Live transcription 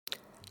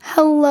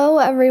Hello,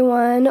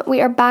 everyone.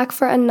 We are back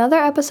for another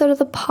episode of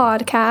the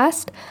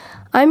podcast.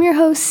 I'm your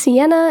host,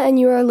 Sienna, and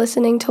you are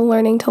listening to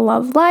Learning to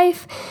Love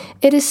Life.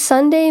 It is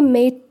Sunday,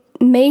 May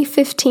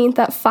 15th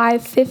at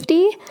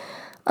 5:50.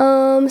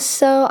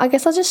 So I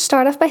guess I'll just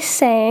start off by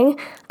saying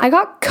I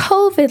got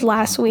COVID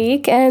last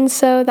week, and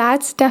so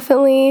that's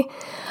definitely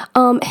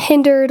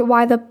hindered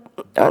why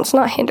it's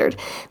not hindered.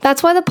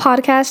 That's why the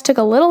podcast took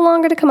a little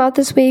longer to come out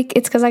this week.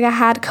 It's because I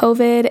had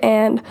COVID,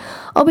 and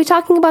I'll be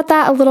talking about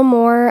that a little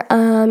more.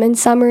 In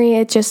summary,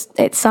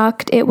 it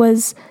sucked. It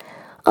was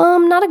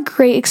not a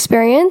great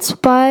experience,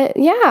 but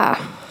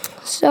yeah.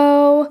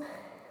 So,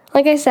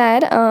 like I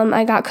said,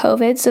 I got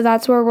COVID, so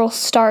that's where we'll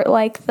start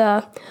like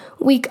the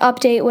week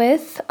update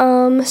with.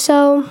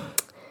 So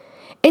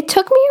it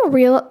took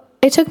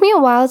me a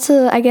while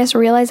to, I guess,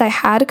 realize I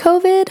had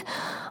COVID.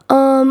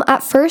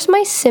 At first,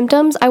 my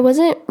symptoms, I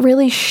wasn't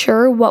really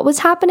sure what was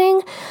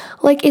happening.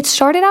 Like, it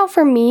started out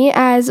for me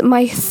as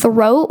my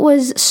throat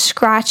was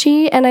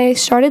scratchy and I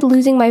started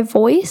losing my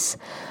voice.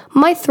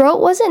 My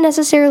throat wasn't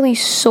necessarily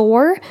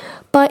sore,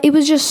 but it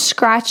was just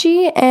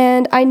scratchy,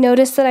 and I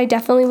noticed that I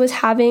definitely was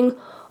having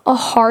a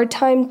hard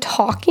time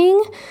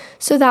talking.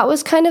 So that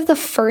was kind of the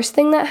first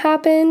thing that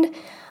happened.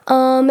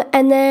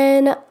 And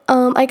then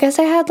I guess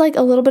I had like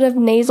a little bit of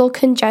nasal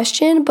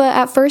congestion, but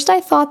at first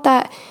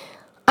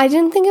I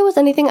didn't think it was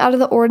anything out of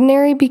the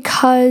ordinary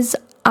because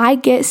I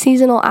get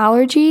seasonal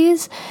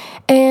allergies,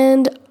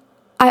 and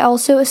I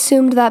also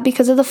assumed that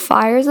because of the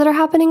fires that are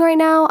happening right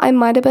now, I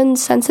might have been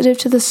sensitive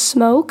to the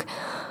smoke.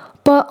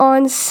 But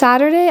on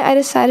Saturday, I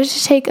decided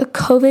to take a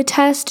COVID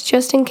test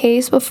just in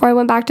case before I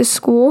went back to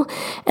school,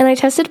 and I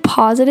tested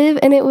positive,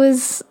 and it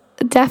was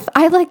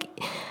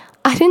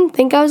I didn't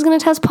think I was going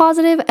to test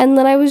positive, and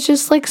then I was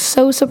just like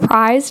so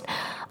surprised.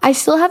 I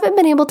still haven't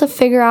been able to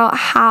figure out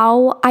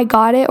how I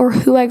got it or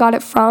who I got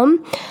it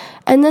from.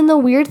 And then the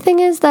weird thing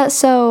is that,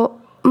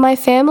 so my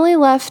family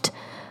left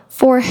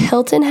for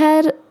Hilton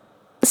Head,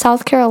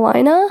 South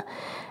Carolina,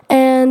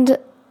 and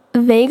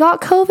they got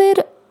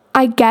COVID,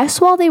 I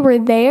guess, while they were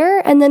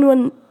there. And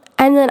then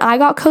I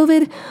got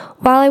COVID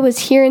while I was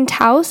here in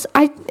Taos.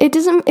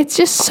 It's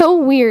just so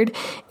weird.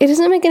 It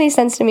doesn't make any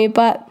sense to me,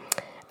 but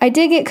I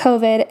did get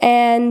COVID,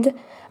 and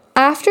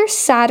after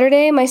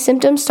Saturday, my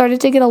symptoms started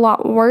to get a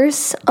lot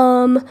worse.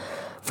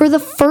 For the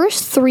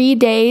first 3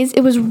 days,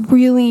 it was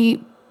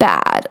really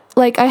bad.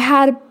 Like, I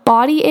had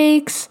body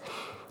aches,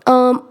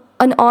 an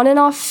on and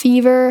off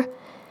fever,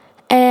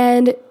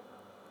 and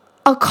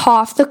a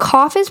cough. The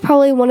cough is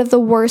probably one of the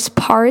worst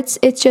parts.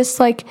 It's just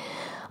like,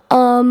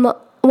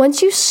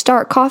 once you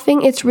start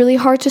coughing, it's really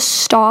hard to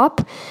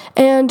stop.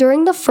 And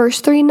during the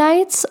first 3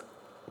 nights,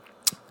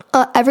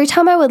 every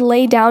time I would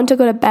lay down to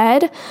go to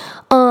bed,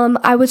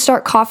 I would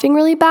start coughing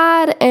really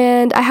bad,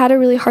 and I had a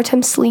really hard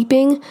time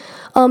sleeping.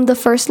 The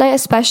first night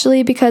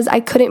especially, because I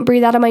couldn't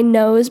breathe out of my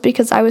nose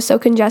because I was so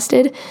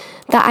congested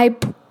that I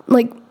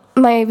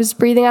was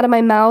breathing out of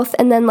my mouth,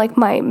 and then like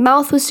my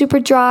mouth was super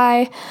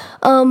dry.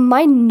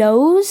 My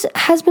nose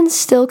has been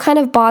still kind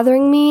of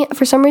bothering me.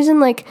 For some reason,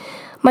 like,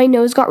 my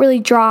nose got really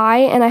dry,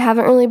 and I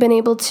haven't really been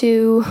able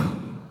to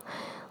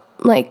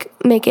like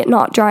make it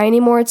not dry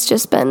anymore. It's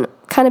just been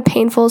kind of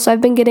painful, so I've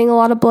been getting a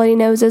lot of bloody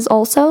noses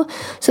also,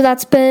 so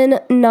that's been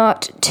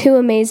not too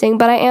amazing,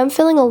 but I am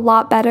feeling a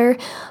lot better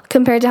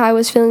compared to how I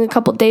was feeling a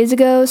couple days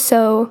ago,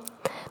 so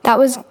that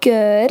was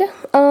good.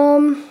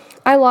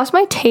 I lost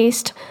my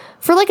taste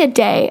for like a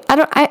day.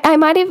 I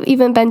might have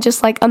even been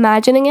just like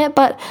imagining it,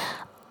 or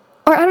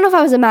I don't know if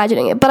I was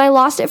imagining it, but I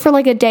lost it for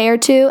like a day or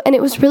two, and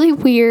it was really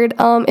weird.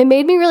 It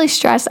made me really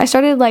stressed. I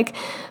started like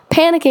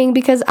panicking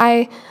because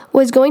I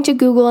was going to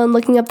Google and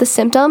looking up the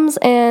symptoms,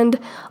 and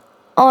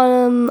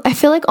I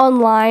feel like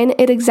online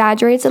it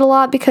exaggerates it a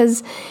lot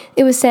because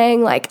it was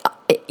saying like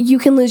you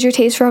can lose your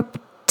taste for up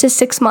to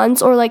 6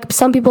 months, or like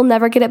some people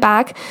never get it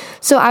back.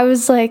 So I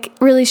was like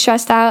really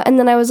stressed out, and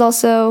then I was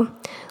also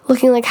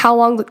looking like how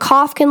long the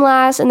cough can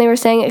last, and they were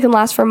saying it can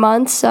last for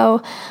months.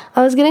 So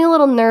I was getting a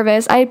little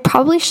nervous. I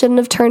probably shouldn't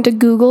have turned to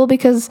Google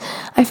because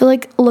I feel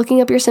like looking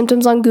up your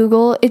symptoms on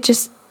Google,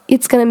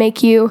 it's going to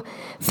make you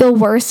feel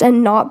worse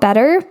and not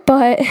better.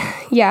 But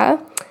yeah.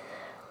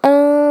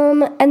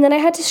 And then I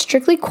had to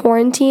strictly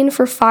quarantine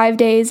for 5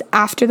 days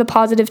after the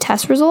positive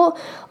test result,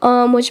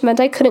 which meant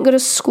I couldn't go to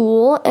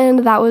school,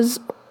 and that was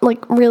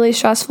like really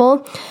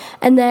stressful.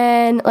 And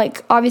then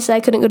like obviously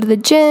I couldn't go to the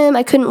gym,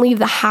 I couldn't leave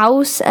the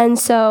house, and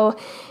so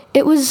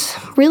it was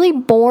really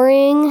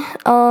boring.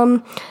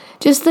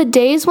 Just the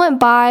days went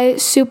by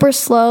super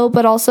slow,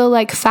 but also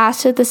like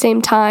fast at the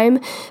same time,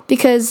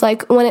 because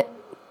like when it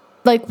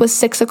like was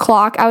 6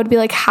 o'clock, I would be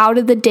like, how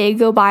did the day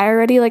go by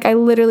already? Like, I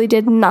literally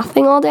did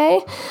nothing all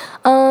day.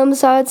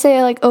 So I would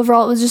say like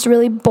overall it was just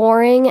really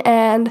boring,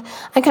 and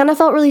I kind of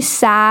felt really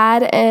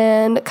sad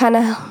and kind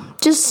of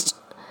just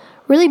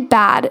really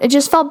bad. It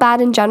just felt bad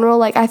in general.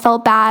 Like, I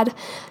felt bad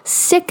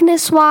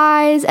sickness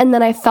wise, and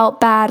then I felt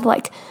bad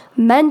like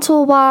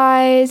mental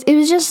wise. It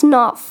was just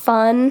not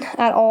fun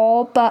at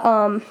all. But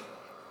I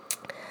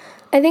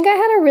think I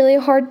had a really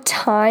hard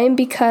time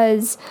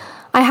because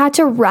I had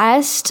to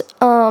rest,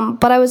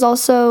 but I was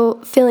also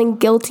feeling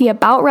guilty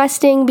about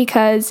resting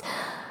because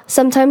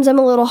sometimes I'm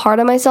a little hard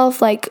on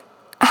myself, like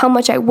how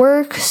much I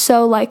work.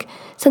 So like,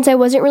 since I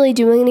wasn't really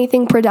doing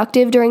anything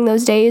productive during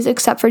those days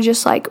except for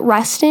just like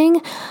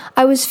resting,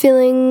 I was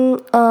feeling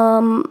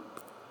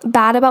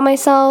bad about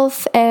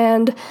myself,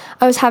 and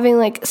I was having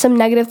like some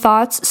negative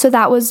thoughts. So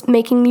that was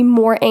making me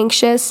more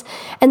anxious,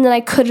 and then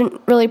I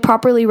couldn't really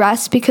properly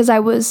rest because I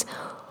was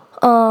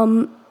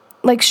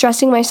like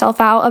stressing myself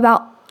out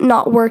about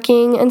not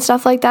working and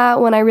stuff like that,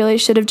 when I really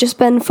should have just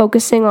been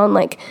focusing on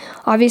like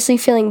obviously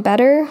feeling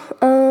better.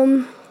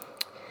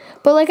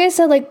 But like I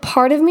said, like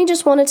part of me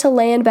just wanted to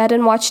lay in bed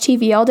and watch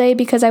TV all day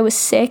because I was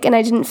sick and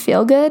I didn't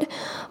feel good.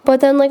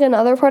 But then like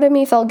another part of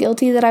me felt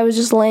guilty that I was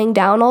just laying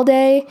down all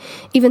day,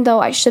 even though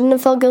I shouldn't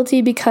have felt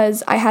guilty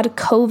because I had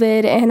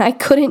COVID and I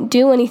couldn't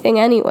do anything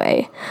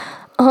anyway.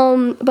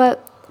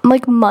 But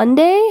like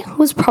Monday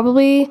was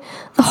probably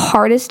the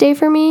hardest day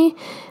for me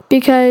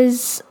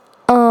because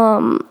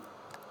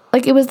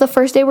like it was the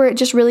first day where it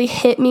just really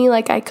hit me.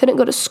 Like I couldn't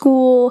go to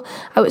school.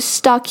 I was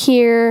stuck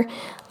here.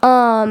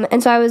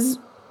 And so I was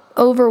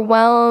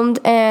overwhelmed,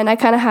 and I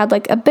kind of had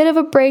like a bit of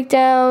a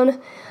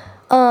breakdown.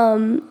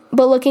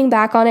 But looking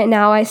back on it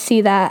now, I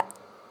see that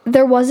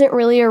there wasn't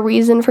really a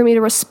reason for me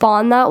to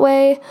respond that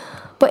way.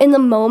 But in the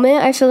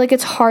moment, I feel like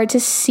it's hard to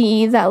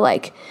see that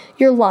like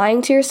you're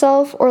lying to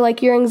yourself, or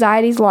like your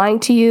anxiety's lying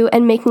to you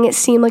and making it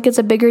seem like it's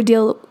a bigger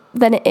deal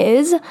than it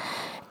is.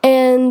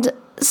 And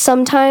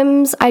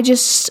sometimes I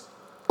just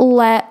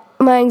let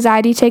my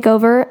anxiety take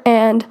over,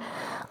 and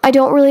I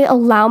don't really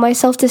allow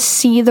myself to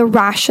see the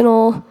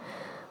rational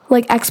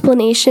like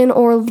explanation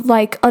or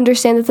like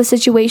understand that the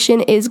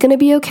situation is going to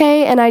be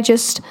okay, and I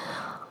just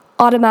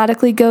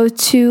automatically go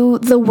to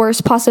the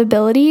worst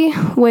possibility,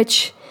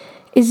 which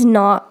is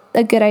not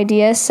a good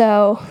idea.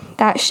 So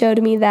that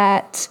showed me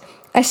that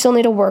I still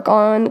need to work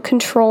on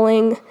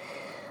controlling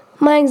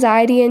my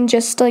anxiety and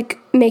just like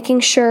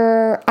making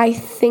sure I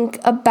think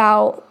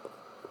about,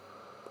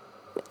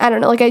 I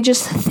don't know, like I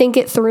just think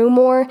it through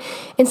more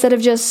instead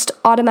of just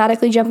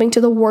automatically jumping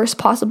to the worst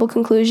possible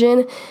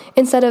conclusion.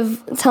 Instead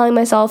of telling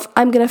myself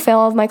I'm going to fail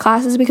all of my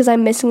classes because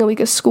I'm missing a week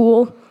of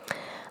school,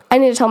 I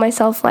need to tell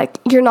myself like,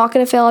 you're not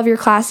going to fail all of your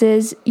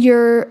classes.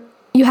 You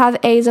have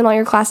A's in all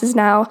your classes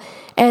now,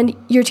 and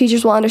your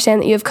teachers will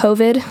understand that you have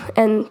COVID.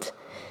 And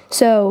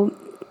so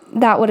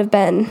that would have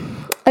been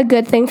a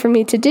good thing for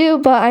me to do,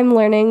 but I'm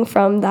learning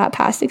from that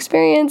past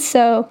experience.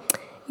 So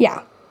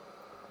yeah.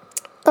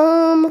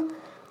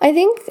 I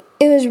think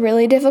it was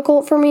really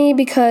difficult for me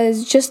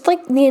because just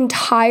like the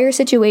entire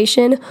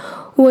situation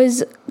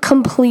was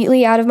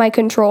completely out of my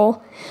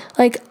control.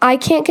 Like I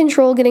can't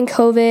control getting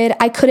COVID.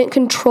 I couldn't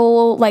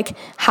control like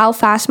how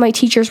fast my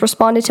teachers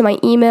responded to my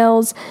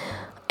emails.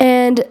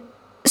 And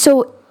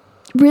so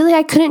really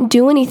I couldn't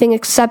do anything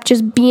except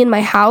just be in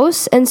my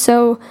house. And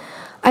so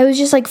I was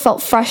just like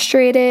felt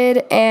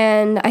frustrated,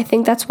 and I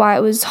think that's why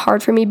it was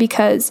hard for me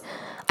because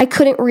I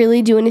couldn't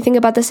really do anything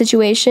about the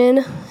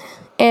situation.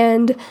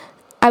 And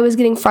I was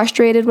getting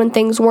frustrated when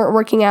things weren't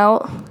working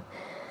out.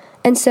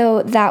 And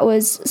so that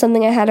was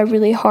something I had a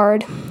really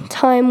hard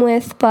time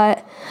with,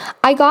 but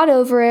I got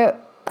over it.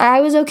 I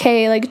was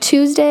okay. Like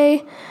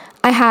Tuesday,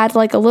 I had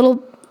like a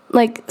little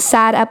like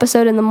sad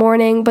episode in the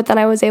morning, but then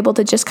I was able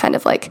to just kind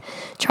of like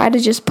try to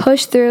just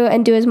push through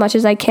and do as much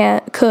as I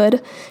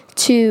could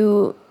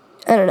to,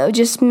 I don't know,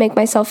 just make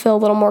myself feel a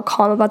little more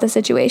calm about the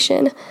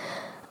situation.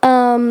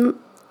 And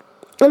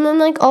then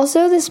like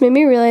also this made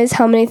me realize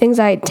how many things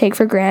I take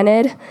for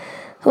granted.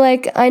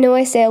 Like, I know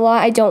I say a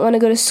lot, I don't want to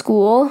go to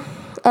school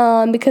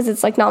because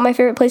it's, like, not my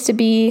favorite place to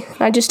be.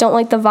 I just don't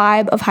like the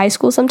vibe of high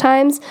school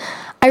sometimes.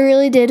 I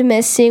really did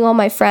miss seeing all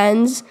my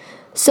friends.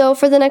 So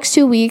for the next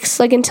 2 weeks,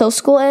 like, until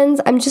school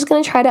ends, I'm just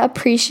going to try to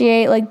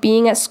appreciate, like,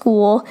 being at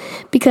school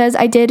because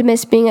I did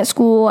miss being at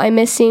school. I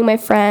miss seeing my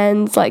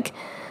friends, like,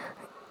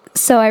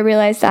 so I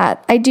realized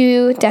that I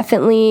do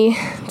definitely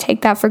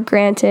take that for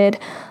granted.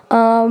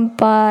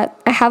 But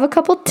I have a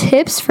couple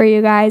tips for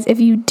you guys if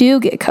you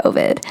do get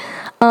COVID.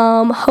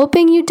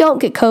 Hoping you don't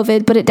get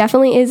COVID, but it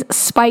definitely is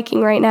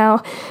spiking right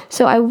now.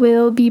 So I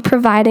will be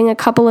providing a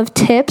couple of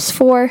tips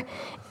for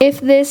if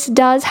this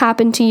does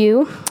happen to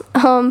you.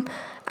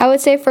 I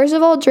would say, first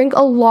of all, drink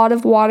a lot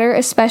of water,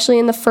 especially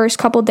in the first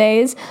couple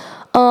days.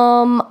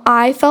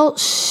 I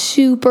felt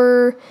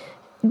super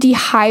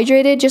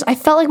dehydrated. I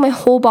felt like my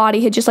whole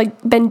body had just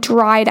like been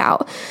dried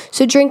out.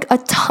 So drink a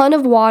ton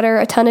of water,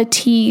 a ton of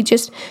tea,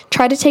 just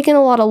try to take in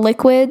a lot of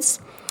liquids.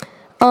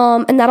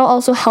 And that'll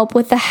also help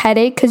with the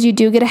headache because you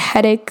do get a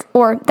headache,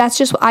 or that's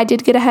just what I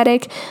did, get a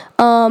headache.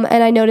 And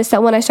I noticed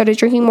that when I started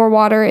drinking more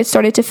water, it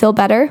started to feel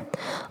better.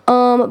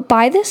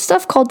 Buy this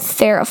stuff called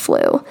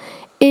Theraflu.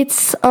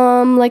 It's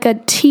like a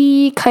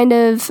tea kind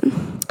of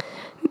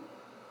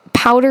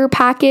powder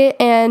packet,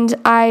 and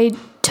I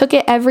took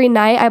it every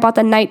night. I bought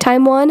the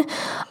nighttime one.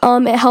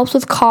 It helps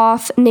with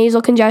cough,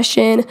 nasal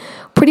congestion,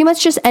 pretty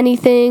much just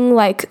anything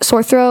like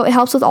sore throat. It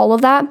helps with all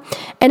of that.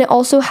 And it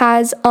also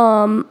has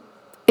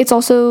it's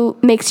also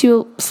makes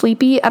you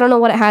sleepy. I don't know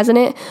what it has in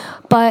it,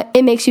 but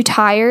it makes you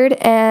tired,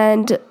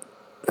 and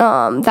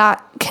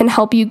that can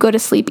help you go to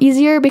sleep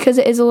easier, because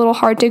it is a little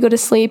hard to go to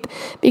sleep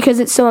because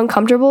it's so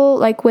uncomfortable,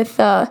 like with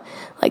the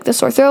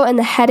sore throat and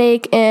the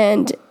headache,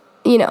 and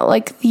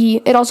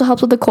it also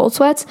helps with the cold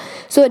sweats.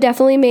 So it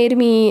definitely made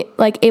me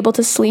like able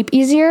to sleep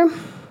easier.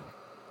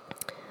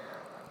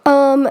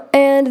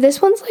 And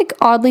this one's like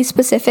oddly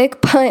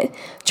specific, but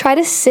try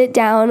to sit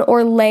down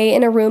or lay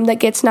in a room that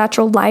gets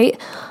natural light.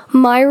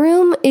 My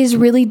room is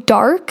really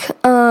dark,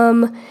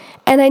 and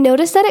I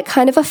noticed that it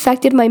kind of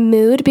affected my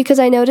mood, because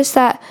I noticed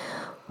that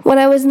when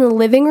I was in the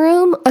living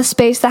room, a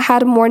space that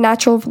had more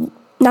natural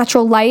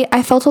light,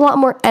 I felt a lot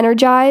more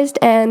energized,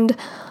 and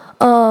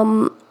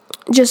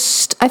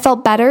I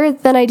felt better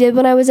than I did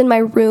when I was in my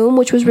room,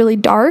 which was really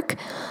dark.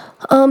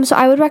 So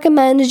I would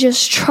recommend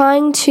just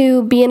trying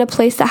to be in a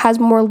place that has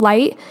more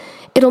light.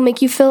 It'll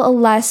make you feel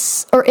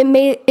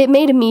it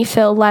made me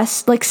feel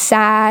less like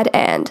sad,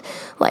 and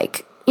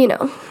like,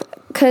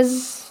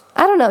 because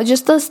I don't know,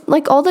 just this,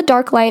 like all the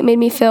dark light made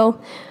me feel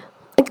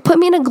like, put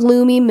me in a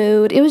gloomy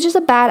mood. It was just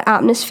a bad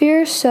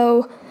atmosphere.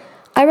 So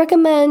I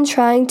recommend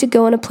trying to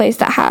go in a place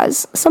that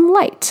has some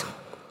light.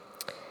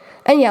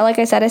 And yeah, like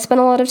I said, I spent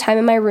a lot of time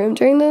in my room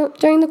during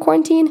the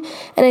quarantine,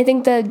 and I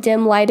think the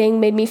dim lighting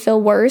made me feel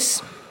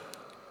worse.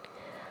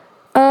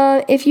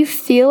 If you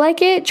feel like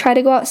it, try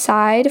to go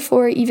outside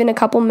for even a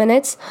couple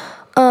minutes.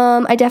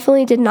 I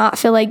definitely did not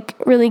feel like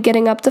really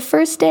getting up the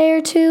first day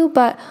or two,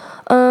 but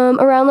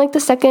around like the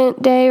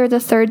second day or the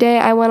third day,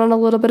 I went on a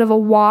little bit of a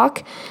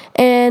walk,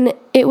 and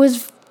it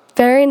was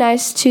very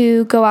nice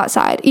to go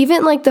outside.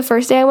 Even like the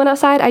first day I went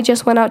outside, I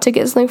just went out to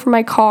get something from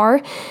my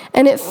car,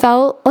 and it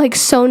felt like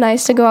so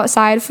nice to go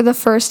outside for the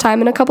first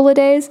time in a couple of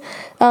days.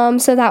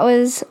 So that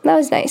was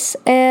nice.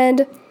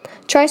 And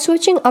try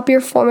switching up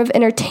your form of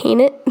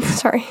entertainment.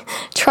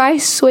 Try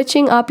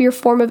switching up your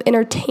form of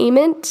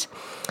entertainment.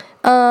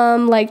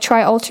 Like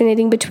try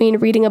alternating between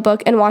reading a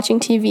book and watching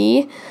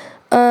TV.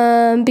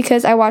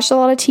 Because I watched a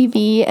lot of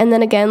TV, and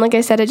then again, like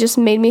I said, it just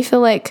made me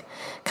feel like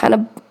kind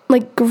of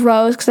like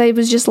gross, because I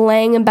was just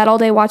laying in bed all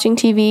day watching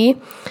TV.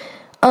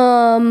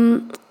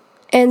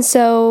 And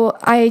so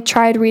I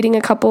tried reading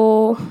a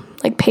couple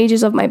like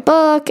pages of my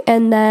book,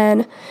 and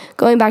then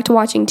going back to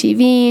watching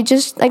TV,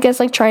 just I guess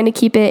like trying to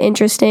keep it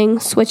interesting,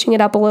 switching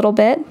it up a little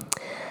bit.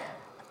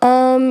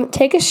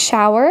 Take a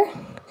shower.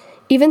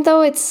 Even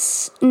though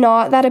it's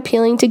not that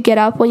appealing to get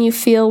up when you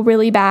feel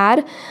really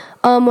bad,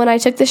 when I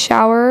took a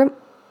shower,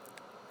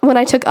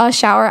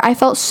 I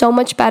felt so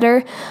much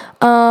better.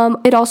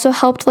 It also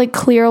helped like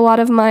clear a lot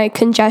of my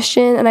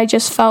congestion, and I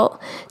just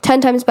felt 10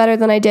 times better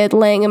than I did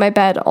laying in my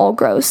bed all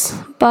gross.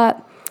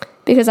 But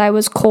because I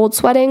was cold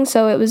sweating,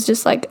 so it was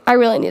just like I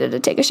really needed to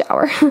take a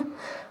shower.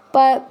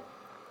 But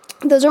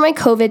those are my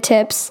COVID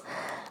tips.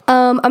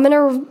 I'm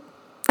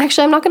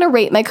not going to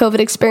rate my COVID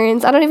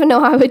experience. I don't even know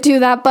how I would do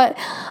that, but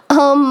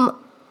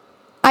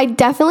I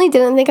definitely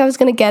didn't think I was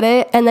going to get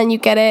it, and then you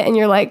get it and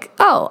you're like,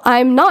 oh,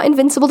 I'm not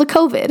invincible to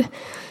COVID.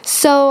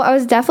 So I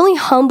was definitely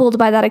humbled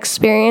by that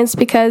experience,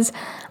 because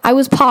I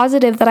was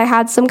positive that I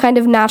had some kind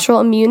of natural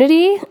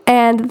immunity,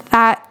 and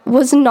that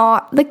was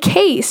not the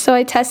case. So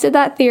I tested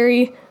that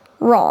theory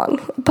wrong.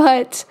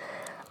 But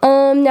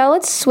now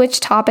let's switch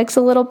topics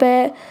a little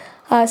bit.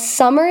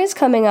 Summer is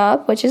coming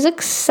up, which is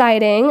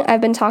exciting.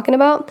 I've been talking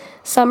about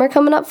summer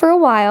coming up for a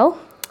while.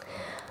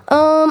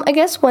 I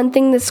guess one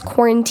thing this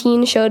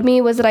quarantine showed me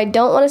was that I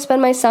don't want to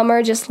spend my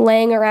summer just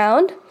laying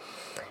around.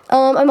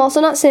 I'm also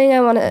not saying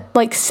I want to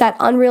like set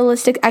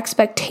unrealistic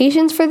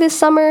expectations for this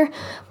summer,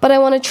 but I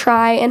want to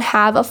try and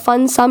have a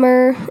fun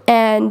summer,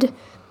 and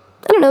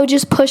I don't know,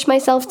 just push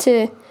myself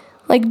to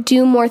like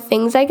do more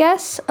things, I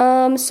guess.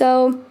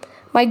 So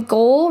my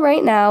goal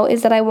right now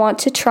is that I want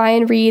to try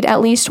and read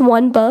at least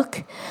one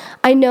book.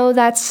 I know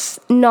that's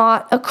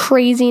not a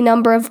crazy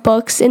number of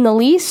books in the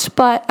least,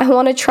 but I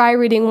want to try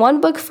reading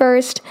one book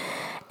first,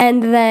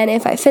 and then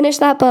if I finish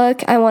that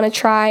book, I want to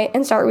try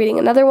and start reading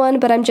another one,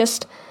 but I'm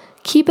just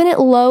keeping it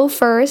low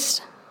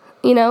first,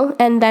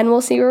 and then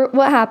we'll see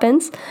what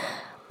happens.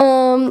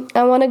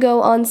 I want to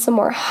go on some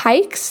more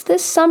hikes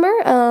this summer.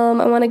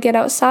 I want to get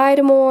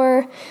outside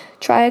more,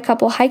 try a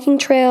couple hiking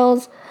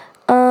trails.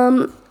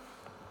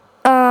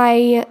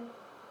 I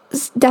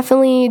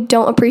definitely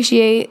don't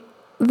appreciate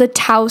the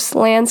Taos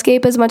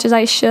landscape as much as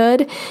I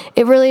should.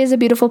 It really is a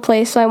beautiful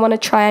place, so I want to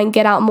try and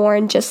get out more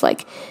and just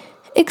like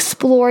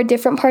explore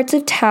different parts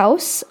of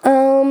Taos.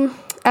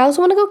 I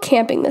also want to go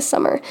camping this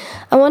summer.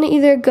 I want to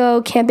either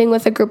go camping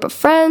with a group of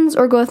friends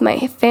or go with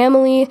my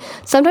family.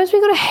 Sometimes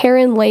we go to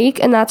Heron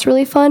Lake, and that's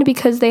really fun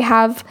because they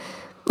have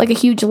like a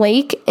huge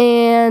lake,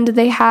 and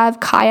they have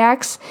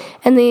kayaks,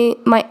 and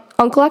my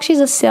uncle actually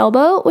has a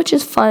sailboat, which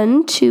is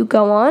fun to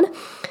go on.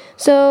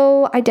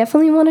 So I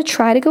definitely want to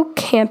try to go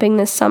camping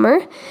this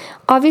summer.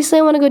 Obviously,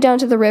 I want to go down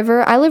to the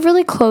river. I live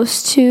really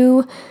close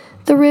to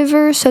the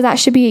river, so that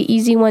should be an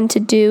easy one to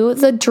do.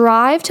 The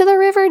drive to the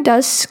river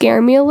does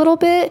scare me a little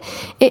bit.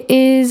 It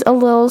is a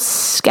little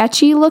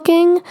sketchy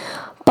looking,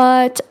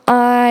 but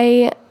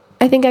I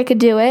I think I could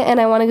do it, and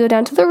I want to go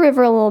down to the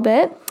river a little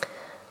bit.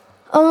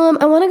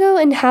 I want to go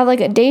and have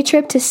like a day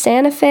trip to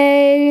Santa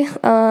Fe,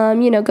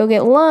 go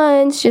get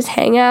lunch, just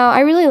hang out.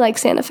 I really like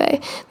Santa Fe.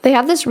 They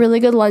have this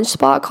really good lunch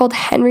spot called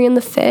Henry and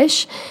the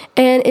Fish,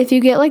 and if you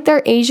get like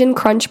their Asian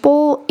crunch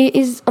bowl, it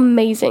is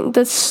amazing.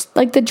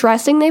 The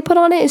dressing they put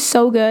on it is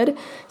so good.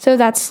 So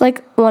that's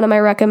like one of my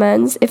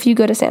recommends if you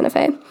go to Santa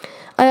Fe.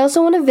 I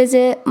also want to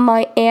visit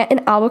my aunt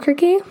in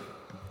Albuquerque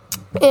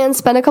and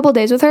spend a couple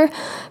days with her,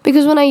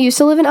 because when I used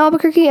to live in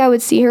Albuquerque, I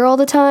would see her all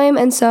the time,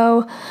 and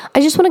so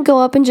I just want to go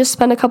up and just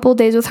spend a couple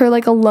days with her,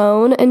 like,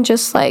 alone, and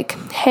just, like,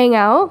 hang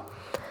out.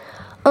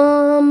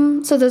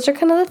 So those are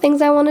kind of the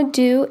things I want to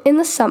do in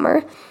the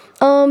summer.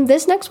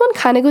 This next one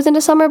kind of goes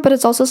into summer, but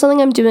it's also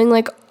something I'm doing,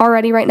 like,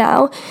 already right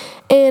now,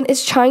 and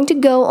it's trying to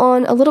go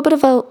on a little bit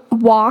of a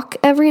walk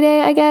every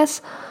day, I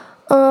guess.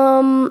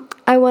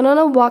 I went on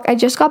a walk. I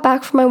just got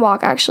back from my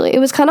walk, actually. It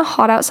was kind of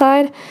hot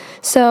outside,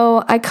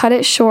 so I cut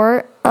it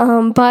short,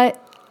 but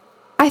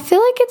I feel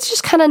like it's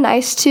just kind of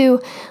nice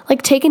to,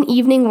 like, take an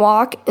evening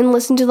walk and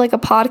listen to, like, a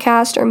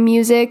podcast or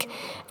music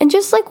and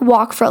just, like,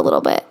 walk for a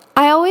little bit.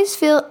 I always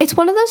feel it's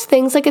one of those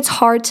things, like, it's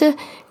hard to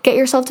get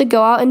yourself to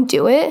go out and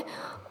do it,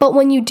 but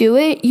when you do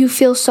it, you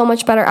feel so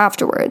much better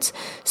afterwards.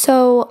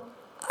 So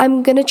I'm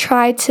not going to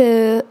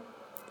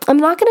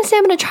say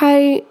I'm going to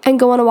try and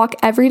go on a walk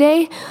every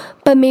day,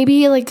 but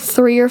maybe like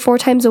 3 or 4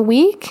 times a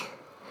week,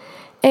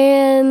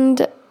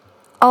 and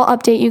I'll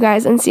update you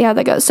guys and see how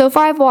that goes. So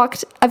far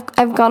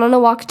I've gone on a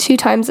walk 2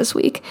 times this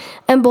week,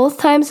 and both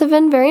times have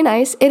been very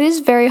nice. It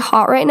is very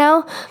hot right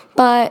now,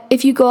 but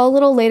if you go a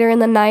little later in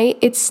the night,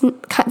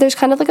 there's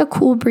kind of like a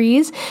cool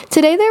breeze.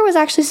 Today there was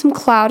actually some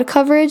cloud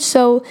coverage,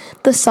 so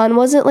the sun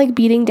wasn't like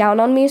beating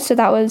down on me, so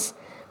that was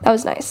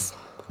nice.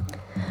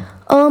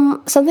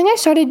 Something I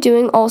started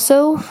doing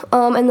also,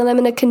 and that I'm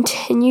going to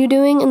continue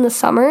doing in the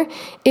summer,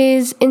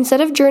 is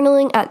instead of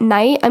journaling at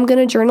night, I'm going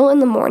to journal in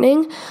the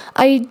morning.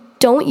 I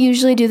don't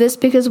usually do this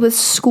because with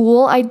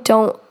school, I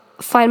don't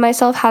find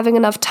myself having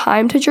enough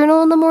time to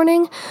journal in the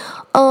morning.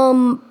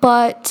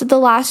 But the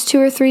last 2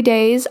 or 3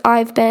 days,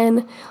 I've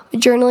been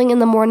journaling in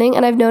the morning,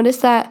 and I've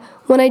noticed that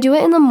when I do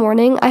it in the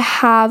morning, I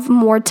have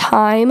more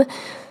time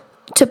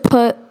to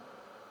put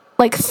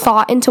like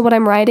thought into what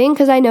I'm writing,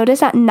 because I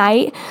notice at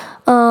night,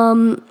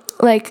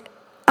 like,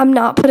 I'm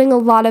not putting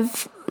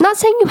not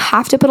saying you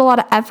have to put a lot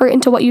of effort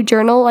into what you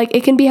journal. Like,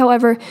 it can be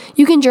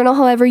you can journal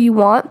however you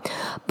want,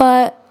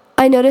 but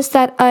I notice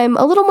that I'm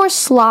a little more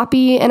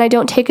sloppy, and I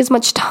don't take as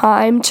much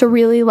time to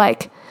really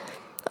like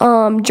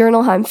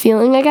journal how I'm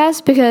feeling, I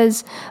guess,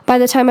 because by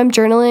the time I'm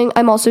journaling,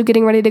 I'm also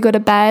getting ready to go to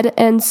bed,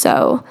 and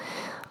so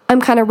I'm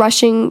kind of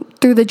rushing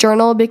through the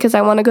journal because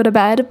I want to go to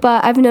bed.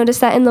 But I've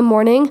noticed that in the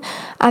morning,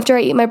 after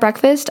I eat my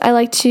breakfast, I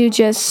like to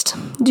just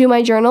do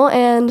my journal.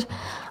 And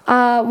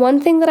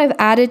one thing that I've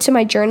added to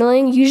my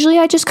journaling, usually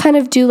I just kind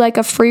of do like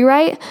a free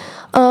write,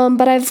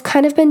 but I've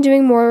kind of been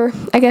doing more,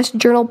 I guess,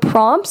 journal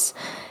prompts.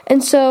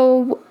 And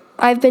so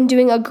I've been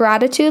doing a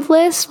gratitude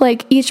list,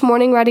 like each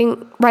morning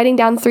writing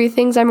down 3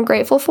 things I'm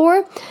grateful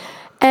for.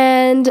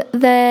 And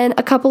then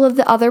a couple of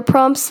the other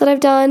prompts that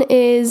I've done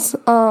is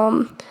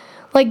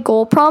like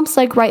goal prompts,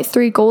 like write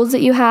 3 goals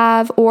that you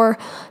have, or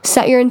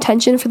set your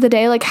intention for the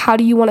day, like how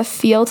do you want to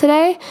feel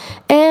today.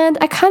 And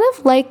I kind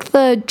of like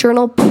the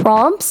journal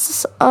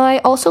prompts. I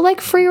also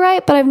like free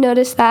write, but I've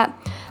noticed that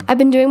I've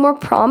been doing more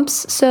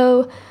prompts.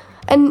 So,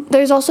 and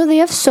they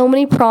have so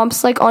many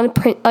prompts like on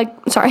print,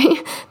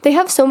 they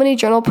have so many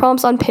journal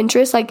prompts on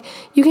Pinterest. Like,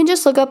 you can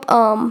just look up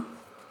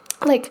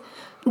like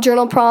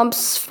journal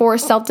prompts for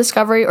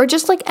self-discovery or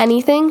just like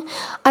anything.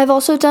 I've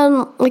also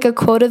done like a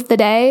quote of the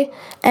day,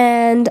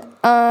 and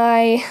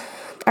I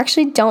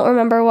actually don't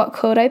remember what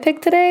quote I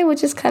picked today,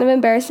 which is kind of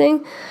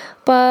embarrassing,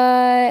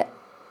 but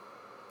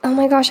oh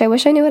my gosh, I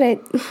wish I knew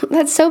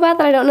that's so bad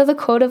that I don't know the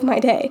quote of my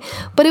day.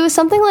 But it was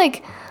something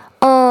like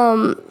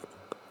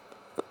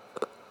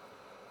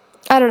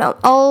I don't know.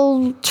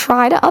 I'll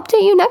try to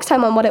update you next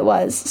time on what it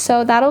was.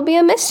 So that'll be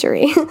a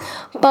mystery.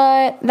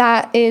 But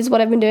that is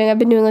what I've been doing. I've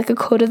been doing like a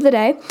quote of the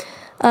day.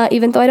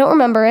 Even though I don't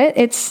remember it,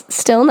 it's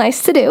still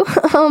nice to do.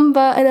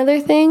 But another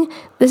thing,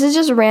 this is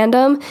just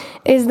random,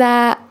 is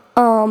that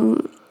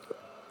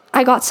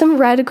I got some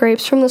red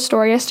grapes from the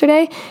store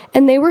yesterday,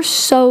 and they were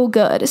so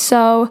good.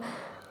 So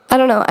I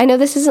don't know. I know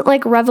this isn't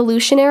like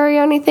revolutionary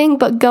or anything,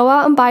 but go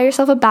out and buy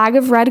yourself a bag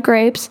of red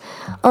grapes.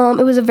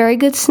 It was a very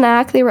good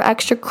snack. They were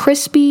extra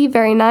crispy,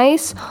 very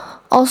nice.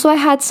 Also, I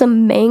had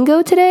some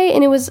mango today,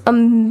 and it was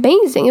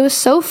amazing. It was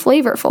so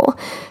flavorful.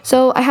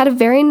 So I had a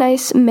very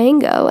nice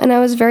mango, and I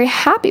was very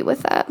happy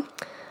with that.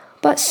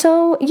 But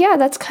so, yeah,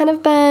 that's kind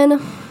of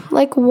been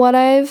like what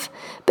I've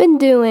been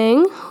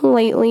doing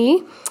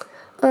lately.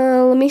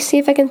 Let me see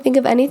if I can think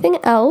of anything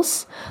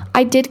else.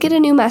 I did get a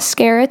new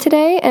mascara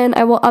today, and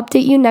I will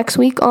update you next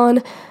week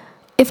on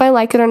if I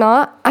like it or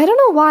not. I don't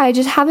know why. I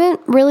just haven't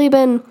really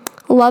been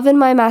loving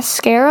my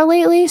mascara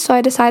lately, so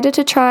I decided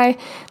to try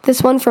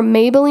this one from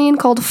Maybelline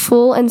called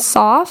Full and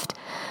Soft.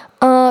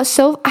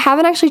 So I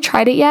haven't actually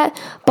tried it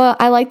yet,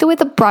 but I like the way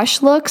the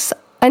brush looks.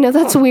 I know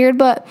that's weird,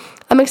 but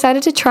I'm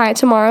excited to try it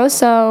tomorrow,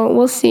 so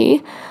we'll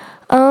see.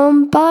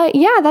 But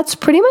yeah, that's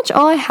pretty much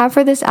all I have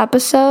for this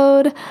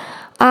episode.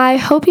 I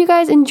hope you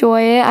guys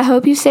enjoy it. I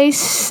hope you stay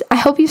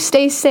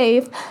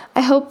safe.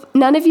 I hope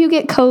none of you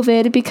get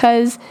COVID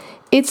because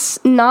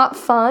it's not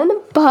fun,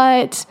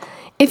 but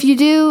if you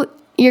do,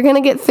 you're going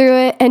to get through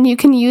it and you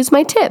can use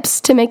my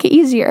tips to make it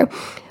easier.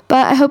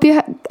 But I hope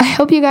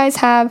you guys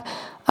have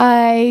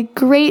a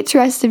great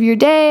rest of your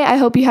day. I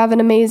hope you have an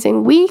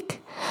amazing week.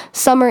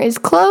 Summer is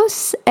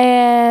close,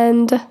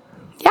 and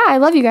yeah, I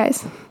love you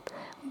guys.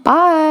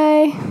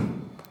 Bye.